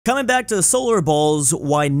Coming back to the solar balls,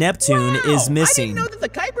 why Neptune is missing. I didn't know that the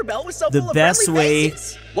Kuiper Belt was so the full of best way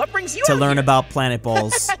faces. What brings you to out learn here? about planet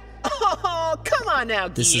balls. Oh, come on now,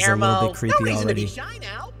 This Guillermo. is a little bit creepy no reason already. To be shy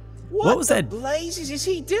now. What was that? blazes is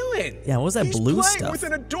he doing? Yeah, what was that blue He's stuff? playing with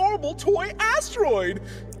an adorable toy asteroid.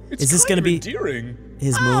 It's Is this gonna be endearing.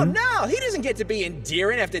 his Oh moon? no, he doesn't get to be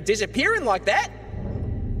endearing after disappearing like that.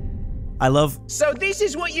 I love So this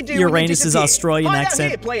is what you do Uranus's when you disappear. Australian Hide accent. out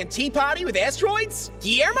here playing tea party with asteroids?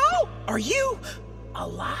 Guillermo? Are you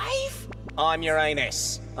alive? I'm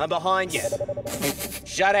Uranus. I'm behind you.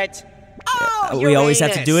 Shut it. Oh, we always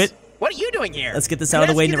have to do Uranus. it? What are you doing here? Let's get this out of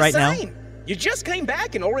the way right now. You just came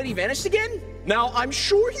back and already vanished again? Now, I'm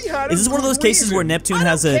sure he had Is this one of those cases where Neptune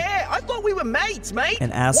has I don't care. I thought we were mates, mate.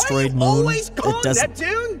 an asteroid Why are you moon always that called doesn't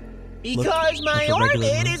Neptune? Because like my a regular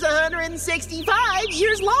orbit moon? is 165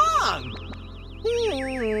 years long.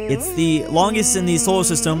 It's the longest in the solar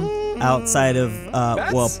system outside of,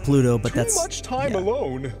 well, Pluto, but that's... too much time yeah.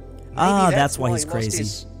 alone. Ah, that's why he's he lost crazy.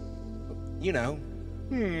 his, you know.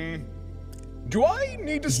 Do I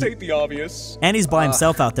need to state the obvious? And he's by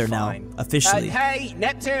himself out there fine. now, officially. Hey,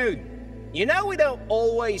 Neptune. You know we don't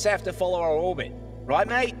always have to follow our orbit, right,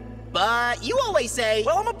 mate? But you always say,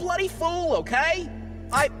 well, I'm a bloody fool, okay?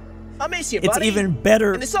 I miss you, It's buddy. even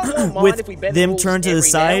better And the sun won't mind with if we bend them rules turned to the every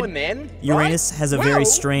now side. and then, Uranus right? has a Well, very the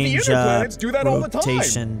strange inner planets do that all the time.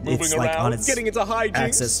 rotation. It's Moving like around, on its getting into hijinks.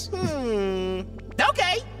 axis.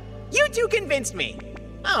 Okay, you two convinced me.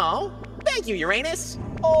 Oh, thank you, Uranus.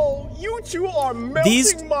 Oh, you two are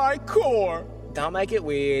melting my core. Don't make it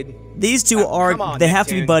weird. These two Come are, on, they have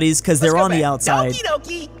to be Neptune. buddies because Let's they're go on the back. outside. Okie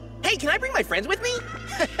dokie. Hey, can I bring my friends with me?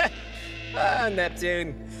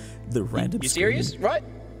 Neptune. The random You serious? Right?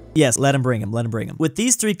 Yes, let him bring him, let him bring him. With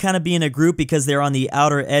these three kind of being a group because they're on the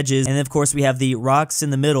outer edges, and of course we have the rocks in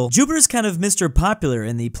the middle. Jupiter's kind of Mr. Popular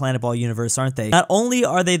in the Planet Ball universe, aren't they? Not only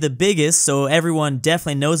are they the biggest, so everyone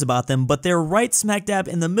definitely knows about them, but they're right smack dab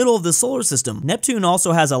in the middle of the solar system. Neptune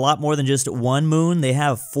also has a lot more than just one moon, they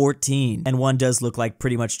have 14. And one does look like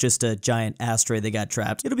pretty much just a giant asteroid that got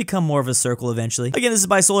trapped. It'll become more of a circle eventually. Again, this is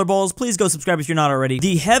by Solar Balls. Please go subscribe if you're not already.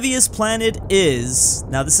 The heaviest planet is...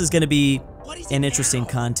 Now this is gonna be an interesting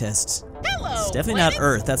contest. Hello, It's definitely not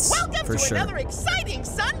Earth, that's Welcome for to sure. another exciting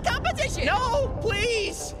sun competition. No,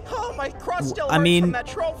 please. Oh, my crust still I hurts mean, from that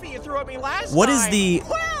trophy you threw at me last what is time. the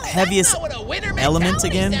Well, heaviest that's not what a winner element mentality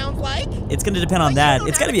again? sounds like. It's gonna depend on But you that. don't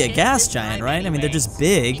It's have gotta be a chance gas this giant, time right? I mean, they're just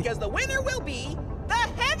anyways, big. Because the winner will be the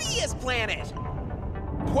heaviest planet.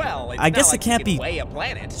 Well, it's I guess not it like you can't can be weigh a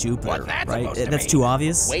planet. Jupiter, What's that right? supposed to That's mean? too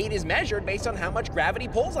obvious. Weight is measured based on how much gravity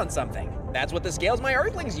pulls on something. That's what the scales my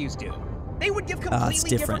Earthlings used to. They would give completely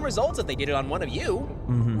different different. results if they did it on one of you.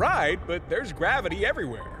 Right, but there's gravity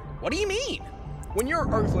everywhere. What do you mean? When your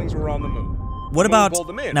Earthlings were on the moon, What the moon about... pulled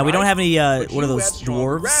them in, Now, we don't right? have any, But what are you those, have strong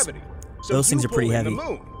dwarves? Gravity, so Those things you are pretty pull in heavy. The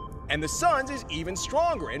moon, and the sun's is even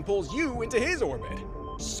stronger and pulls you into his orbit.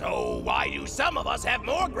 So why do some of us have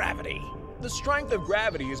more gravity? The strength of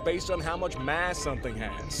gravity is based on how much mass something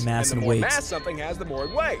has. Mass and and the more weight. mass something has, the more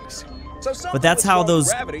it weighs. So But that's how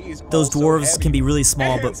those those dwarves can be really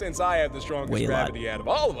small, and but since I have the strongest weigh a lot. gravity out of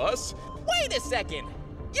all of us, Wait a second.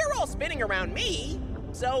 You're all spinning around me,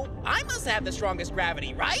 so I must have the strongest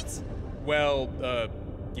gravity, right? well,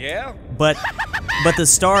 yeah. but the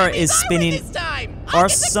star Maybe is I win spinning. this time. Our I get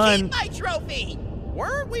to sun- keep my trophy.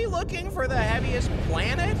 Weren't we looking for the heaviest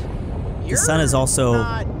planet? The sun is also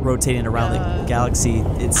rotating around the galaxy.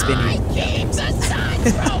 It's spinning. I keep the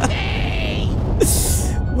sun trophy.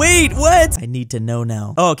 Wait, what? I need to know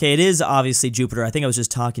now. Oh, okay, it is obviously Jupiter. I think I was just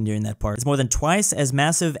talking during that part. It's more than twice as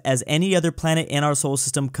massive as any other planet in our solar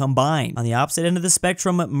system combined. On the opposite end of the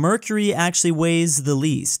spectrum, Mercury actually weighs the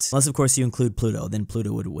least. Unless, of course, you include Pluto. Then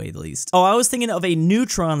Pluto would weigh the least. Oh, I was thinking of a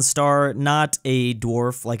neutron star, not a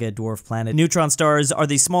dwarf, like a dwarf planet. Neutron stars are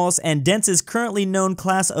the smallest and densest currently known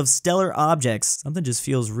class of stellar objects. Something just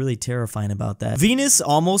feels really terrifying about that. Venus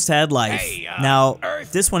almost had life. Hey, now,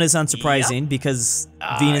 Earth. this one is unsurprising because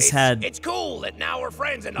Venus had... It's cool that now we're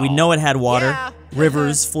friends and We all. know it had water, Yeah.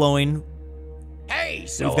 rivers flowing. Hey,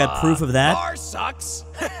 so We've got proof of that. Mars sucks,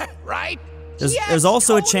 right? There's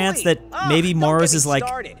also a chance that maybe Mars is like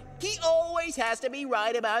He always has to be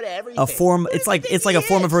right about everything. a form. What It's do you like think a he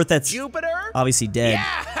form of is? Earth that's Jupiter. obviously dead.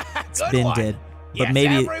 Yeah, It's been dead, but yes,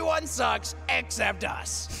 maybe everyone sucks except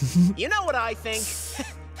us. You know what I think?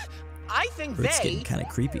 I think It's they. getting kind of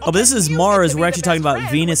creepy. Oh, but this is Mars. We're actually talking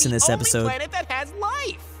about Venus in this episode. Planet that has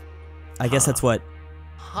life. I guess that's what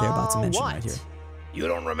they're about to mention What? right here. You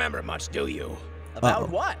don't remember much, do you? About Uh-oh.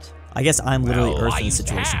 what? I guess I'm literally Well, Earth I in this used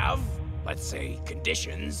to situation. have, let's say,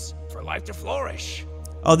 conditions for life to flourish.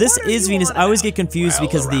 Oh, this What are is you Venus. on I always about? get confused Well,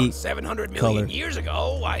 because around the 700 color. million years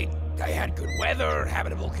ago, I had good weather,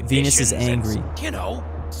 habitable conditions. Venus is and, angry. you know,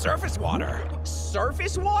 surface water.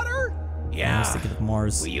 Surface water? I was Yeah. thinking of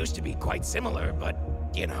Mars. We used to be quite similar, but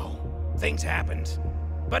you know, things happened.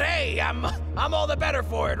 But hey, I'm all the better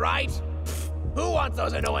for it, right? Who wants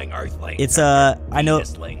those annoying Earthlings? It's I know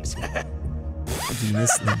Venuslings.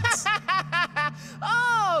 Venuslings.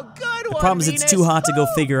 Oh, good one. The problem is it's too hot to go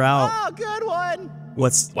figure out Oh, good one.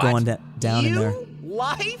 what's What? going down in there.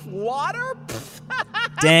 Life, water?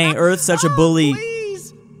 Dang, Earth's such a bully.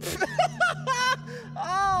 Please.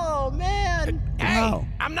 Oh, man. Hey, Wow.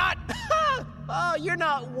 I'm not Oh, you're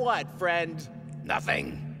not what, friend?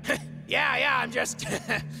 nothing. yeah, I'm just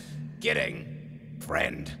kidding,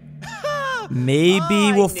 friend. Maybe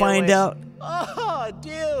Oh, we'll I knew find it. out. Oh,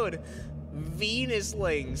 dude.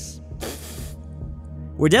 Venuslings.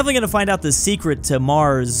 We're definitely going to find out the secret to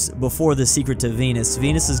Mars before the secret to Venus.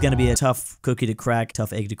 Venus is going to be a tough cookie to crack,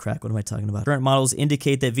 tough egg to crack. What am I talking about? Current models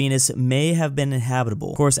indicate that Venus may have been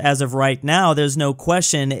inhabitable. Of course, as of right now, there's no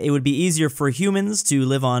question it would be easier for humans to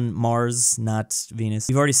live on Mars, not Venus.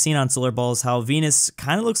 We've already seen on Solar Balls how Venus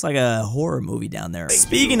kind of looks like a horror movie down there.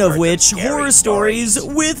 Speaking of which, Scary horror stories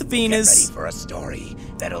with Get Venus. ready for a story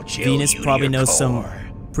that'll chill Venus you to probably your knows some core.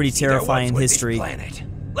 pretty See, there once terrifying was this history. planet.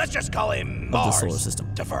 Let's just call him the Mars. solar system.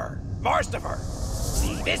 Mars-tifer.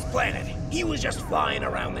 See, this planet, he was just flying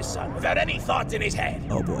around the sun without any thoughts in his head.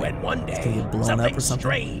 Oh, boy. When one It's day, gonna get blown up something or something?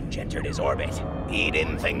 strange entered his orbit. He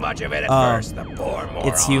didn't think much of it at Oh, first, the poor moron.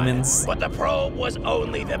 it's humans. But the probe was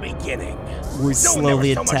only the beginning. We Soon there was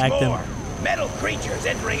slowly so much attack them. more. Metal creatures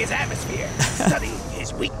entering his atmosphere, studying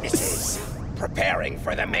his weaknesses, preparing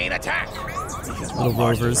for the main attack. Because Little while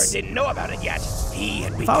rovers. Mars didn't know about it yet, he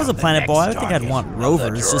had If I was a planet boy, I would think I'd want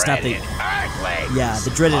rovers, just not the... Yeah,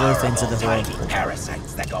 the dreaded Earthlings are the tiny horrible.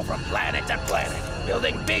 parasites that go from planet to planet,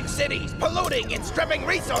 building big cities, polluting and stripping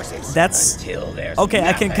resources. That's... Until there's Okay,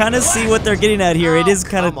 I can nothing kind of see left. what they're getting at here. It is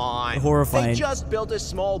kind of Come on. horrifying. They just built a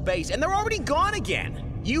small base, and they're already gone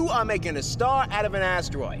again. You are making a star out of an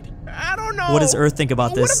asteroid. I don't know. What does Earth think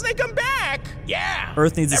about What this? if they come back? Yeah.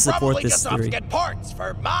 Earth needs to They're support probably this just off theory. to get parts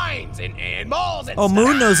for mines and malls and Oh, stuff.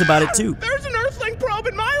 Moon knows about it too. There's an Earthling probe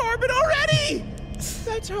in my orbit already.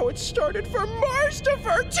 That's how it started for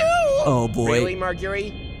Mars-tifer too. Oh boy. Really,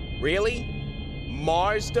 Mercury? Really?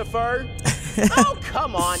 Mars-tifer? Oh,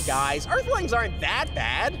 come on, guys. Earthlings aren't that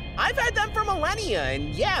bad. I've had them for millennia,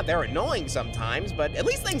 and yeah, they're annoying sometimes, but at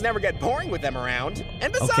least things never get boring with them around.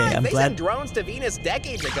 And besides, Okay, I'm they glad- sent drones to Venus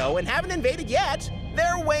decades ago and haven't invaded yet.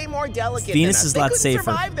 They're way more delicate Venus than us. is a They lot couldn't safer.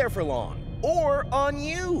 survive there for long. Or on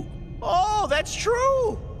you. Oh, that's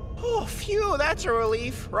true. Oh, phew, that's a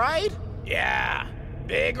relief, right? Yeah.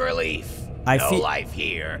 Big relief. I no feel- life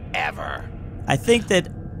here ever. I think that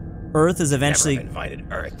Earth is eventually... Never invited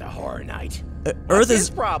Earth to Horror Night. Earth What's his is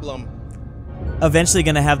problem? eventually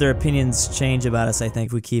going to have their opinions change about us, I think,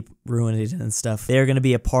 if we keep ruining it and stuff. They're going to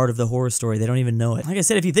be a part of the horror story. They don't even know it. Like I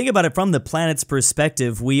said, if you think about it from the planet's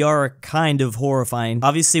perspective, we are kind of horrifying.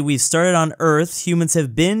 Obviously, we've started on Earth. Humans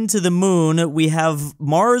have been to the moon. We have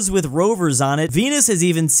Mars with rovers on it. Venus has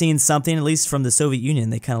even seen something, at least from the Soviet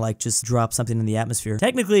Union. They kind of like just drop something in the atmosphere.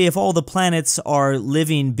 Technically, if all the planets are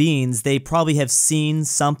living beings, they probably have seen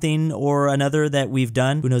something or another that we've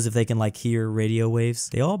done. Who knows if they can like hear radio waves?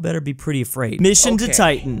 They all better be pretty afraid. Mission to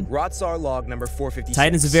Titan. Rotsar log number 456.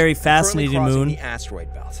 Titan is a very I'm currently fascinating crossing moon. the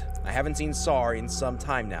asteroid belt. I haven't seen SAR in some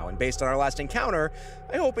time now, and based on our last encounter,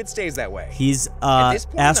 I hope it stays that way. He's At this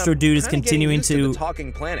point, Astro I'm Dude is kinda getting continuing used to the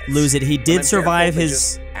talking planets. lose it. He When did I'm survive careful, they his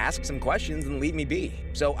just ask some questions and leave me be.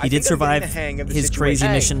 So I he did think I'm getting survive the hang of the his crazy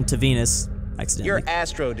situation. mission to Venus accidentally. You're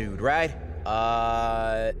Astro Dude, right?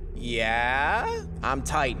 Yeah? I'm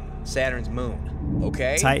Titan, Saturn's moon.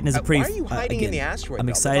 Okay? Titan is a pretty Why are you hiding in again, the asteroid I'm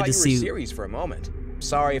belt? excited I to thought you were see serious for a moment.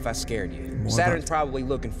 Sorry if I scared you. More Saturn's about- probably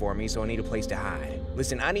looking for me, so I need a place to hide.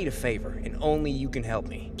 Listen, I need a favor, and only you can help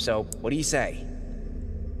me. So, what do you say?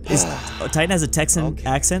 Titan has a Texan Okay,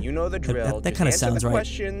 accent. you know the drill. That Just kind of answer sounds the right.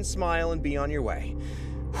 question, smile, and be on your way.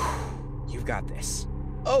 You've got this.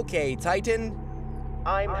 Okay, Titan.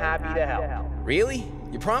 I'm happy to help. Really?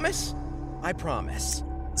 You promise? I promise.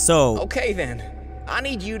 So Okay then. I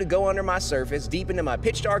need you to go under my surface, deep into my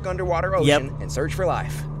pitch dark underwater ocean, and search for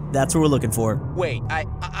life. that's what we're looking for. Wait,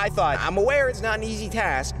 I thought, I'm aware it's not an easy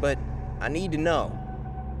task, but I need to know.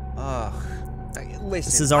 Ugh. Listen,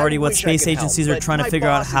 This is already I what wish I space could help, agencies are but trying to my figure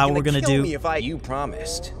out boss is how gonna we're gonna kill do. me if you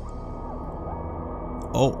promised.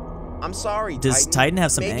 Oh, I'm sorry, does Titan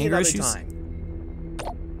have some Maybe anger another issues? time.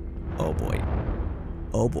 oh boy,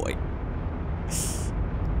 oh boy.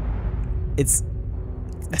 It's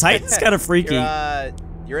Titan's kind of freaky.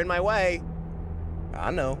 You're in my way.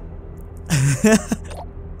 I know.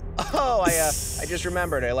 Oh, I just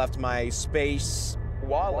remembered I left my space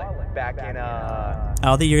wallet back in, I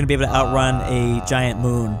don't think you're gonna be able to outrun a giant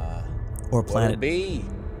moon or planet. What'll it be,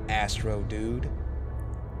 Astro Dude?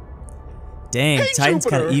 Dang, Hey, Titan's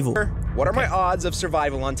kind of Jupiter! evil. What are my odds of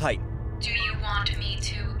survival on Titan? Do you want me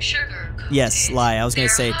to sugarcoat Yes, it? lie. I was gonna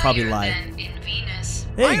They're say probably higher lie. than in Venus,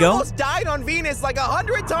 There you I go. almost died on Venus like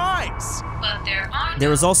 100 times! but there are There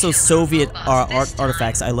was no also killer Soviet robots this time.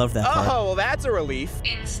 artifacts. I love that part. Oh, well, that's a relief.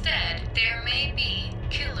 Instead, there may be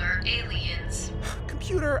killer aliens.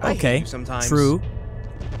 Computer, I hate Okay, you sometimes. true.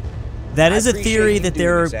 That I is a appreciate theory you that doing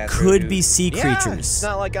there this, Astro could Dude. be sea Yeah, creatures. it's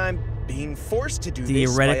not like I'm being forced to do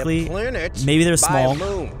Theoretically, this by a planet, maybe they're by small. a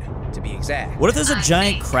moon, to be exact. What if there's a I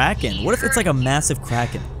giant think kraken? What if it's like a massive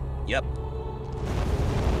kraken? Yep.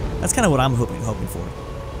 That's kind of what I'm hoping for.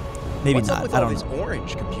 Maybe What's not. up with I all don't this know.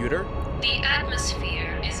 orange, computer? The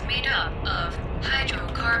atmosphere is made up of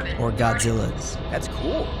hydrocarbon Or Godzilla. particles. That's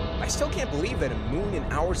cool. I still can't believe that a moon in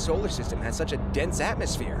our solar system has such a dense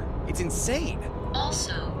atmosphere. It's insane.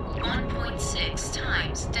 Also, 1.6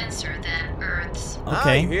 times denser than Earth's. Ah,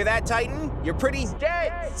 Okay. you hear that, Titan? You're pretty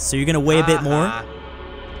dead. So you're gonna weigh a bit more? Uh-huh.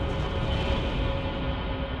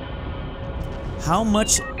 How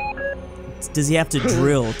much does he have to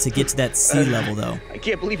drill to get to that sea level, though? I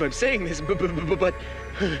can't believe I'm saying this, but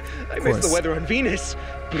I course. miss the weather on Venus.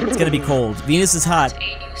 It's gonna be cold. Venus is hot. A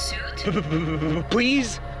new suit?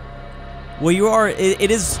 Please? Well, you are. It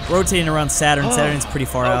is rotating around Saturn. Saturn's pretty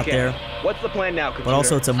far out Okay. there. What's the plan now, computer? But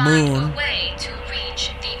also, it's a Find moon. a way to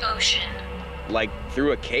reach the ocean. Like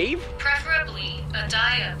through a cave? Preferably a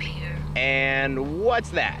diapir. And what's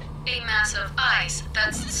that? A mass of ice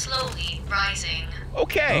that's slowly rising.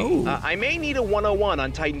 Okay, Oh. I may need a 101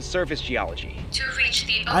 on Titan's surface geology. To reach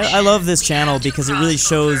the ocean, I love this we channel have to because it really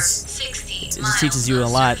cross over shows- 60 it miles teaches you a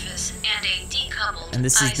of lot. surface and a decoupled And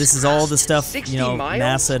this ice is all the crust. stuff 60 you know miles?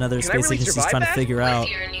 NASA and other Can I space really agencies survive trying to that? figure out.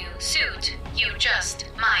 With your new suit, you just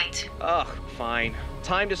might. Ugh, fine.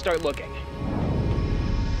 Time to start looking.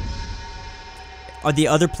 Are the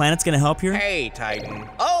other planets gonna help here? Hey, Titan.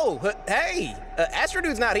 Oh, hey! Astro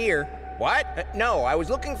Dude's not here. What? No, I was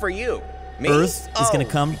looking for you. Me? Earth is gonna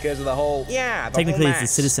come? Because of the whole... Yeah, the Technically, whole it's the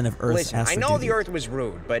mess. citizen of Earth, Listen, I Astro know Dude. the Earth was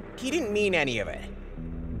rude, but he didn't mean any of it.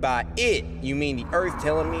 By it, you mean the Earth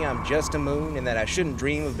telling me I'm just a moon and that I shouldn't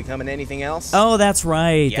dream of becoming anything else? Oh, that's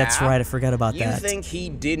right. That's Yeah? right. I forgot about You that. think he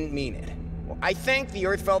didn't mean it? Well, I think the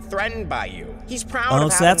Earth felt threatened by you. He's proud Oh,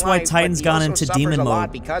 of so having that's why life, Titan's but he gone also into suffers demon a lot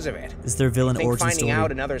mode. because of it. Is their villain I think origin finding story?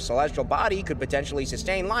 out another celestial body could potentially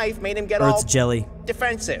sustain life made him get Earth's all jelly.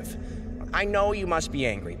 defensive. I know you must be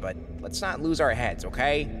angry, but let's not lose our heads,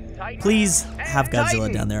 okay? Please have Godzilla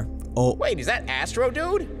Titan. down there. Oh, Wait, is that Astro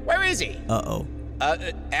Dude? Where is he? uh-oh.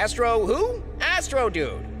 Astro who? Astro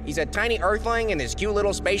Dude. He's a tiny Earthling in his cute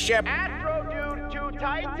little spaceship. Astro Dude to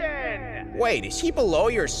Titan. Wait, is he below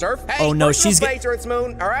your surf? Hey, Oh, no, personal she's space, Earth's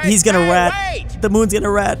moon. All right. He's gonna Hey, rat. Wait. The moon's gonna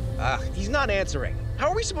rat. He's not answering. How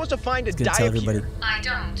are we supposed to find a He's gonna tell diapir? everybody. I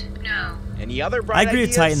don't know. Any other bright I agree with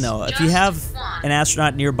ideas? Titan, though. If you Just have one. an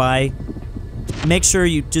astronaut nearby, make sure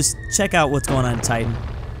you just check out what's going on in Titan.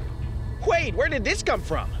 Wait, where did this come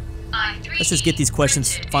from? Let's just get these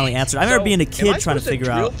questions printed finally it. answered. I remember being a am kid I trying to supposed figure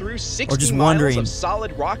drill out, through 60 or just miles wondering. of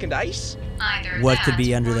solid rock and ice? Either what that could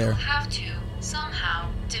be under or there. you'll have to somehow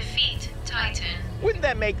defeat Titan. Wouldn't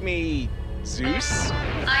that make me Zeus?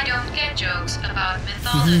 I don't get jokes about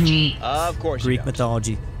mythology. Of course Greek you don't.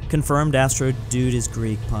 mythology. Confirmed Astro Dude is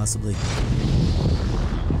Greek, possibly.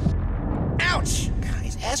 Ouch! God,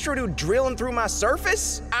 is Astro Dude drilling through my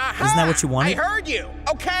surface? Aha! Isn't that what you wanted? I heard you!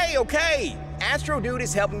 Okay. Astro Dude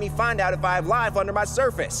is helping me find out if I have life under my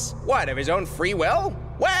surface. What, of his own free will?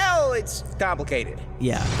 Well, it's complicated.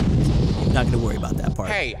 Yeah. Not gonna worry about that part.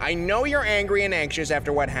 Hey, I know you're angry and anxious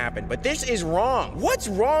after what happened, but this is wrong. What's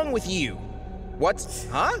wrong with you?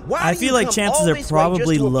 Huh? Why I do feel you like come chances all are this way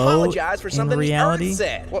probably just to low apologize for in something the reality. Earth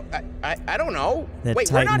said? Well, I don't know. That Wait,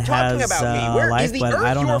 we're Titan not talking has, about me. Where life, is the but Earth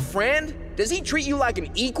I don't your know. friend? Does he treat you like an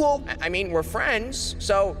equal? I mean, we're friends,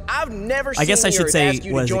 so I've never seen I guess I the should Earth say, ask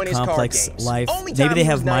you what to is it, join his card complex games. life? Only Maybe time they he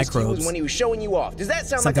have was nice to you was microbes. when he was showing you off. Does that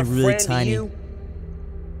sound Something like a really friend tiny. to you?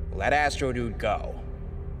 Let Astro Dude go,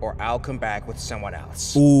 or I'll come back with someone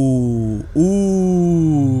else. Ooh.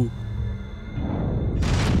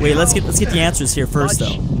 Wait, let's get the answers here first,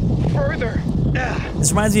 though. Further. This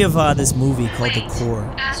reminds me of this movie called The Wait, Core.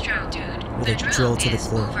 Astro Dude, Where the they drill drill to the is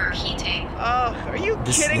core. overheating. Are you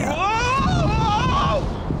kidding? yeah.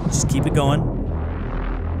 Whoa! Just keep it going.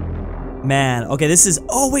 Man, okay, this is.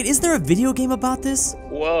 Oh wait, is there a video game about this?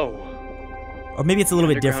 Whoa. Or maybe it's a little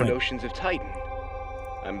bit Underground different. Oceans of Titan.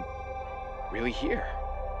 I'm really here.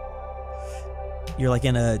 You're like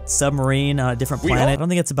in a submarine on a different planet. I don't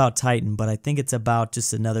think it's about Titan, but I think it's about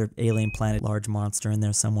just another alien planet, large monster in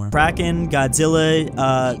there somewhere. Kraken, Godzilla,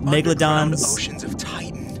 Megalodons. Oceans of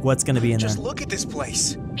Titan. What's gonna be in there? Just look at this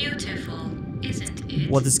place. Beautiful, isn't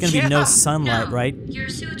it? Well, there's gonna be no sunlight, No, right? Your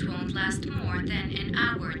suit won't last more than an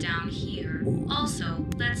hour down here. Also,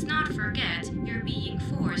 let's not forget you're being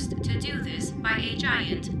forced to do this by a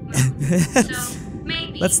giant moon. So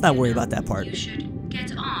maybe Let's not worry about that part. You should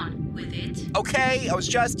get on with it. Okay,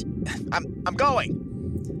 I'm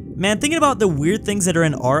going. Man, thinking about the weird things that are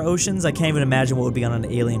in our oceans, I can't even imagine what would be on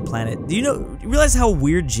an alien planet. Do you realize how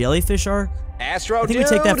weird jellyfish are? Astro, I think we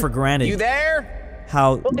take that for granted. You there?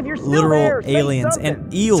 How if you're still literal there, say aliens something.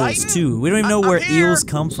 and eels Titan? too. We don't even know I'm where here. eels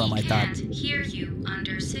come from, I thought. Can't hear you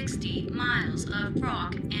under 60 miles of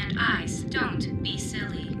rock and ice. Don't be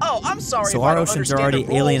silly. Oh, I'm sorry. So if our I don't oceans are understand already the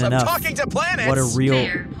rules. alien I'm enough. talking to planets. What a real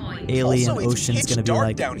Fair point. alien Also, it's ocean's pitch gonna be dark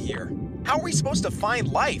like. down here. How are we supposed to find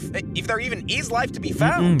life, if there even is life to be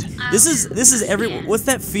found? This is every. What's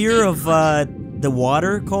that fear of the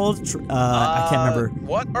water called? I can't remember.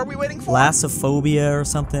 What are we waiting for? Thalassophobia or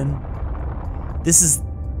something. This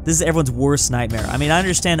is everyone's worst nightmare. I mean, I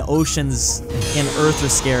understand oceans and Earth are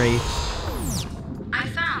scary, I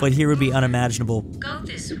found. but here would be unimaginable. Go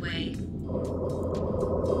this way.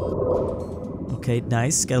 Okay,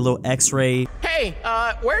 nice. Got a little X-ray. Hey,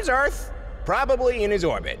 where's Earth? Probably in his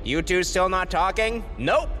orbit. You two still not talking?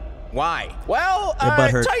 Nope. Why? Well, Your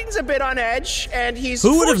butt hurt. Titan's a bit on edge, and he's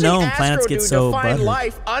Who would have forcing known planets get Astrodude so to find butthurt?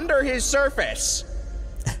 life under his surface.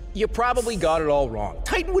 You probably got it all wrong.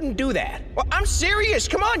 Titan wouldn't do that. Well, I'm serious.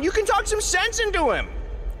 Come on, you can talk some sense into him.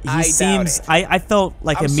 He seems. I felt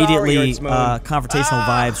like I'm immediately sorry, Earthsmoon. confrontational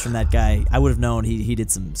vibes from that guy. I would have known he did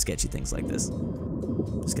some sketchy things like this.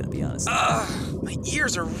 Just gonna be honest. My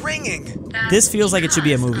ears are ringing. That's This feels like it should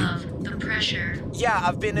be a because movie. Of the pressure. Yeah,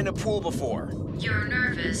 I've been in a pool before. You're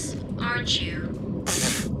nervous, aren't you?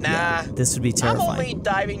 Nah. This would be I'm only terrifying.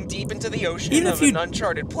 diving deep into the ocean Even of if you- an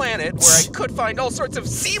uncharted planet where I could find all sorts of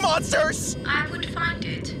sea monsters. I would find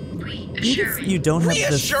it Even reassuring. if you don't have the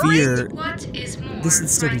Reassuring? fear, What is more this would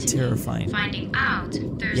still be frightening, terrifying. Finding out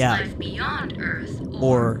there's Yeah. life beyond Earth,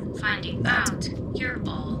 Or finding not. out you're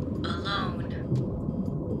all alone.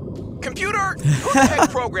 Computer, who the heck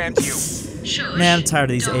programmed you? Shush. Man, I'm tired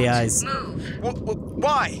of these Don't AIs. Move.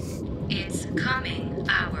 Why? It's coming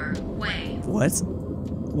our way. what?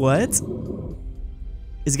 What?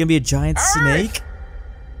 Is it gonna be a giant snake?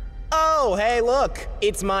 Oh, hey, look.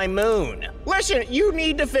 It's my moon. Listen, you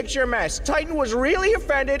need to fix your mess. Titan was really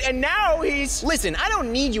offended, and now he's... Listen, I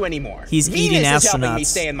don't need you anymore. He's Venus eating is helping me astronauts.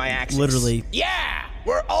 stay in my axis. Literally. Yeah,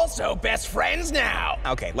 we're also best friends now.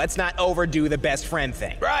 Okay, let's not overdo the best friend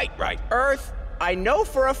thing. Right. Earth, I know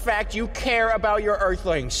for a fact you care about your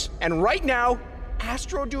Earthlings. And right now,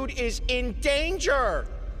 Astrodude is in danger.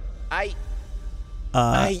 I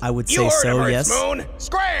would You say heard so. him, Yes. Earthsmoon.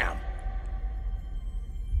 Scram!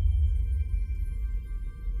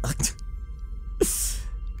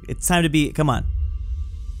 It's time to be. Come on.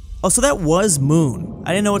 Oh, so that was Moon. I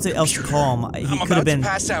didn't know what else to call him. He I'm could about have been to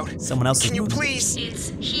pass out. someone else's Can you moon. please? It's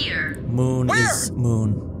here. Moon Where? is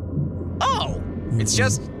Moon. Oh, it's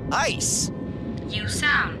just ice. You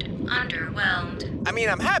sound underwhelmed. I mean,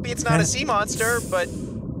 I'm happy it's not a sea monster, but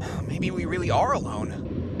maybe we really are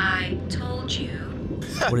alone. I told you.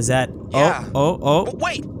 What is that? Yeah. Oh. But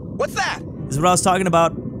wait, what's that? This is what I was talking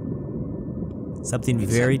about. Something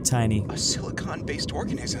very tiny. A silicon-based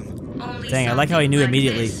organism. Only Dang, I like how he knew something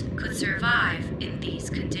immediately. Like this could survive in these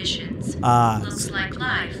conditions. Ah. Looks like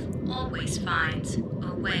life always finds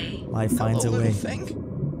a way. Life finds a Hello, way. little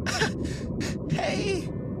thing.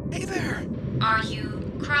 Hey there. Are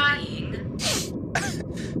you crying?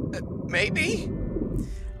 Maybe.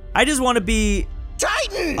 I just want to be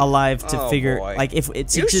Titan. alive to Oh, figure, boy. like, if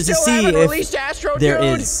it's You to still see haven't if released Astro, there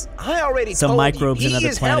dude? is I already some told microbes you. in He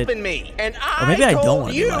another is planet. helping me, and Or maybe I don't told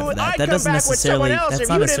want to be you alive for that. I'd That come doesn't back with someone necessarily. else That's if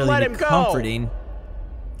not you didn't let necessarily him be go. comforting.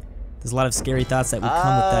 There's a lot of scary thoughts that would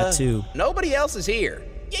come with that too. Nobody else is here.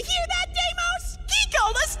 You hear that, Deimos? He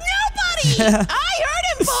called us nobody! I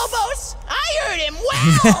heard him, Phobos! I heard him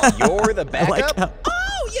well! You're the I like backup? how-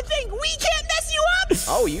 Oh, you think we can't mess you up?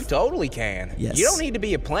 Oh, you totally can. Yes. You don't need to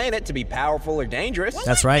be a planet to be powerful or dangerous.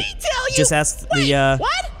 That's Let right. me tell you. Just ask Wait, the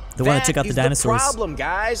what? the one that took out the is dinosaurs. the problem,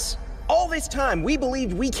 guys. All this time, we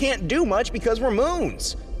believed we can't do much because we're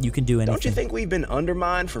moons. You can do anything. Don't you think we've been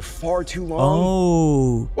undermined for far too long?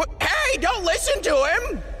 Oh. What? Hey, don't listen to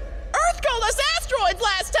him! Earth called us asteroids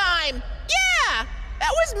last time. Yeah,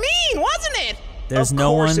 that was mean, wasn't it? There's of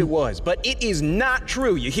no course one. it was, but it is not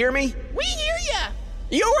true. You hear me? We hear ya.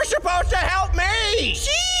 You were supposed to help me!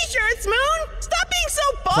 Sheesh, Earth's moon. Stop being so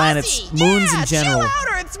planets, Bossy, moons yeah, in general. Chill out,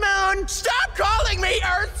 Earth's moon. Stop calling me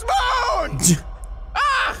Earth's moon!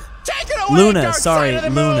 Take it away, Luna, dark sorry, side of the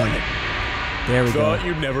moon. Luna. There we go. Thought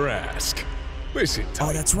you'd never ask. Listen, Oh,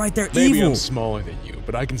 Titan, that's right, they're maybe evil. I'm smaller than you,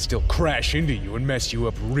 but I can still crash into you and mess you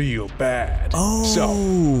up real bad. Oh. So,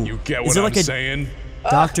 you get Is what there I'm like a saying?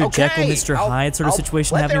 Dr. Okay, Jekyll, Mr. Hyde sort of I'll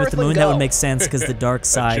situation let happening the with the Earthling moon? That would go. make sense because the dark A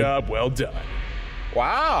side. job well done.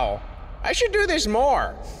 Wow. I should do this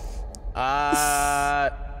more.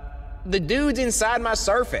 The dude's inside my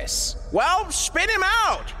surface. Well, spit him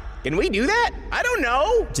out. Can we do that? I don't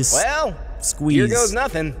know. Just well, squeeze. here goes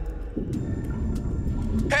nothing.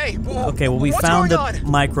 Hey, Okay, well, we what's found the going on? I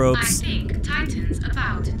microbes. think Titan's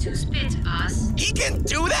about to spit us. He can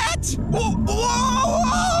do that? Whoa.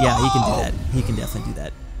 Yeah, he can do that. He can definitely do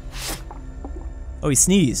that. Oh, he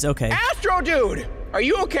sneezed. Okay. Astro dude, are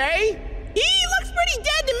you okay? He looks pretty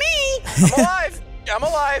dead to me. I'm alive. I'm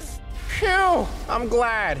alive. Phew, I'm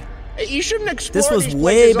glad. You shouldn't explore This was these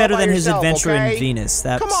way places all better by than his yourself, adventure okay? in Venus.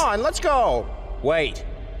 That's, Come on, let's go. Wait.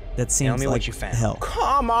 That Tell seems me like what you found. hell.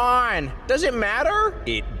 Come on. Does it matter?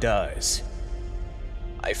 It does.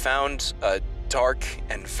 I found a dark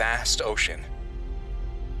and vast ocean.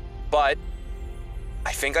 But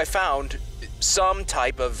I think I found some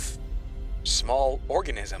type of small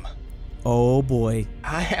organism. Oh boy.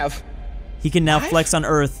 I have. He can now flex on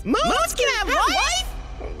Earth. Moons can have life.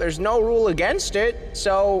 There's no rule against it,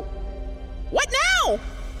 so What now?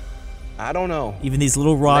 I don't know. Even these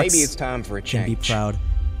little rocks Maybe it's time for a can change. be proud.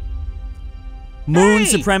 Moon Hey,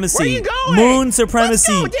 supremacy. where you going? Moon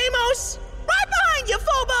supremacy. Let's go, Deimos. Right behind you,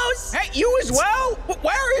 Phobos. Hey, you as well?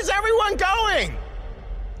 Where is everyone going?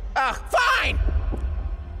 Fine.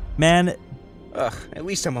 Man, Ugh, at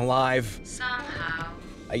least I'm alive. Somehow.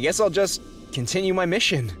 I guess I'll just continue my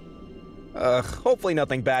mission. Hopefully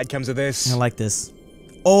nothing bad comes of this. I like this.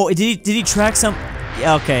 Oh, did he track some?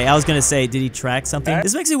 Yeah, okay, I was gonna say, did he track something?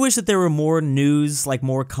 This makes me wish that there were more news, like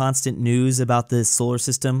more constant news about the solar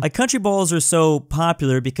system. Like Countryballs are so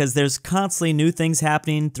popular because there's constantly new things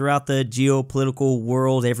happening throughout the geopolitical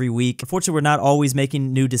world every week. Unfortunately, we're not always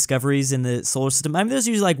making new discoveries in the solar system. I mean, there's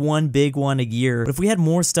usually like one big one a year. But if we had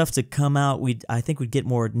more stuff to come out, I think we'd get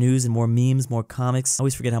more news and more memes, more comics. I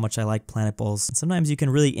always forget how much I like Planet Balls. And sometimes you can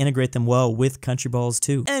really integrate them well with Countryballs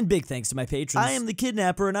too. And big thanks to my patrons. I am the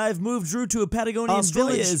Kidnapper, and I've moved Drew to a Patagonian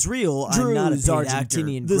Australia village. is real. Drew's I'm not a paid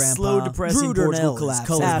Argentinian actor. The grandpa. slow, depressing Drew Portugal Durnil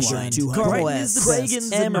collapse. is Colorblind. Carmel Bryton Saida. Is the Traven,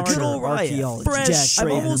 best. Amateur, GoodOldRyah. Archaeology. Phresh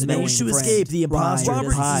I've almost managed to escape the imposter.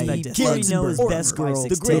 Robert RyeThePie. KirinoIsBestGirl.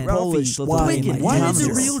 The great Polish-Lithuanian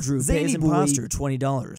Why.did.the.real.Drew.pay.his.imposter ZaneyBoi. $20.